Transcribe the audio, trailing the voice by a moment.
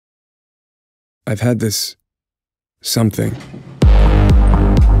I've had this something.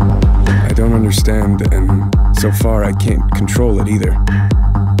 I don't understand, and so far I can't control it either.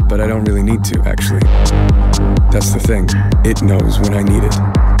 But I don't really need to, actually. That's the thing. It knows when I need it.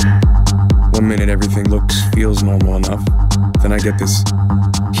 One minute everything feels normal enough. Then I get this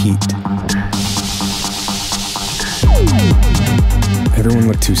heat. Everyone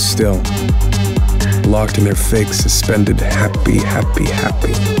looked too still. Locked in their fake, suspended, happy.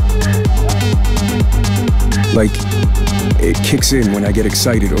 Like, it kicks in when I get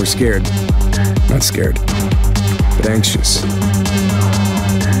excited or scared. Not scared, but anxious.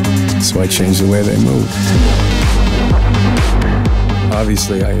 So I changed the way they move.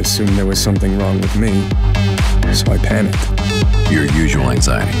 Obviously, I assumed there was something wrong with me, so I panicked. Your usual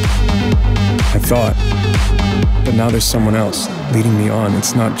anxiety. I thought. But now there's someone else leading me on.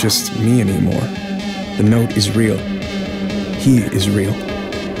 It's not just me anymore. The note is real. He is real.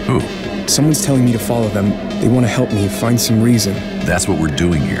 Who? Someone's telling me to follow them. They want to help me find some reason. That's what we're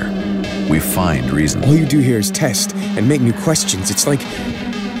doing here. We find reason. All you do here is test and make new questions. It's like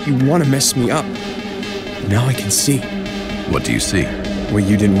you want to mess me up. Now I can see. What do you see? What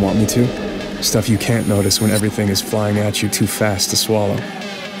you didn't want me to. Stuff you can't notice when everything is flying at you too fast to swallow.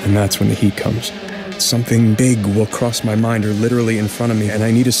 And that's when the heat comes. Something big will cross my mind or literally in front of me, and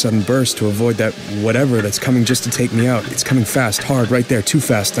I need a sudden burst to avoid that whatever that's coming just to take me out. It's coming fast, hard, right there, too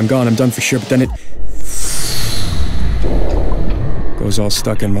fast. I'm gone, I'm done for sure, but then it goes all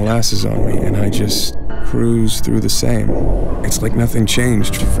stuck in molasses on me, and I just cruise through the same. It's like nothing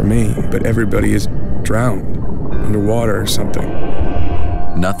changed for me, but everybody is drowned, underwater or something.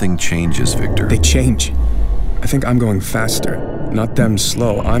 Nothing changes, Victor. They change. I think I'm going faster, not them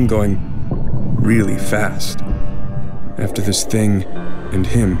slow. I'm going really fast. After this thing and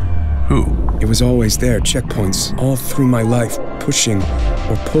him. Who? It was always there, checkpoints, all through my life, pushing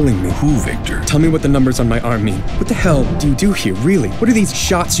or pulling me. Who, Victor? Tell me what the numbers on my arm mean. What the hell do you do here, really? What are these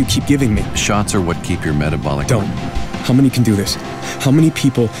shots you keep giving me? Shots are what keep your metabolic... Don't. How many can do this? How many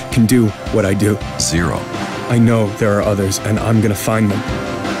people can do what I do? 0. I know there are others, and I'm gonna find them.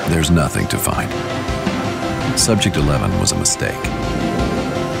 There's nothing to find. Subject 11 was a mistake.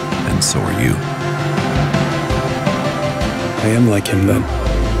 And so are you. I am like him, then.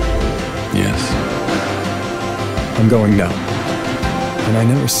 Yes. I'm going now. And I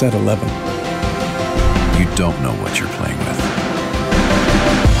never said 11. You don't know what you're playing with.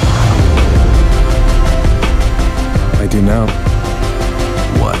 I do now.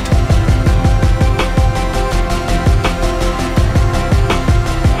 What?